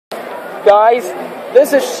Guys,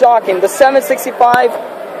 this is shocking. The 765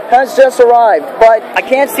 has just arrived, but I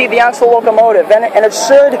can't see the actual locomotive, and it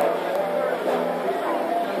should,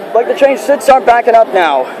 like, the train should start backing up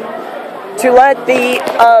now to let the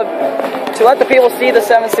people see the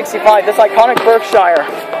 765, this iconic Berkshire.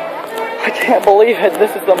 I can't believe it.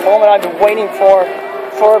 This is the moment I've been waiting for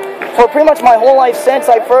pretty much my whole life since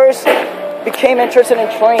I first became interested in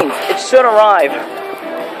trains. It should arrive.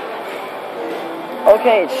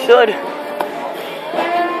 Okay, it should.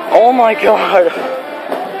 Oh my god.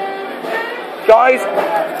 Guys,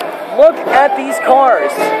 look at these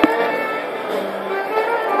cars.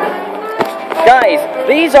 Guys,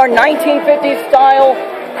 these are 1950s style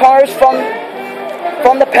cars from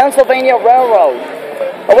the Pennsylvania Railroad,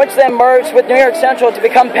 which then merged with New York Central to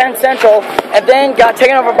become Penn Central, and then got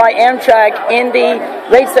taken over by Amtrak in the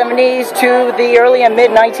late 70s to the early and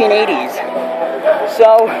mid 1980s.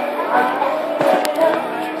 So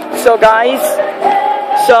guys,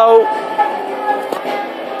 so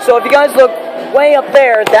if you guys look way up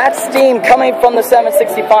there, that's steam coming from the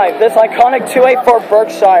 765, this iconic 284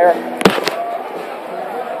 Berkshire,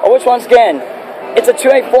 which once again, it's a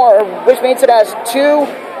 284, which means it has two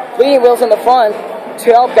leading wheels in the front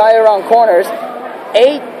to help guide around corners,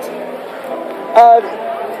 a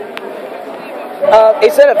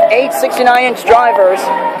set of 8 69-inch drivers,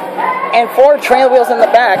 and 4 train wheels in the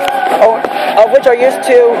back, which are used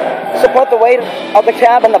to support the weight of the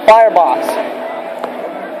cab and the firebox.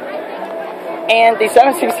 And the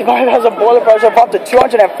 765 has a boiler pressure of up to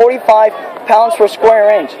 245 pounds per square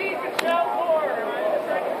inch.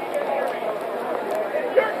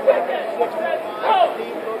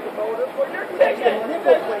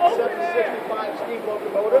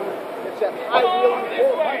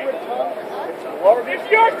 It's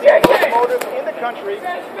your locomotive in the country,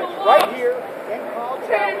 right here in Cobb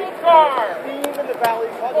Valley. Steam in the valley.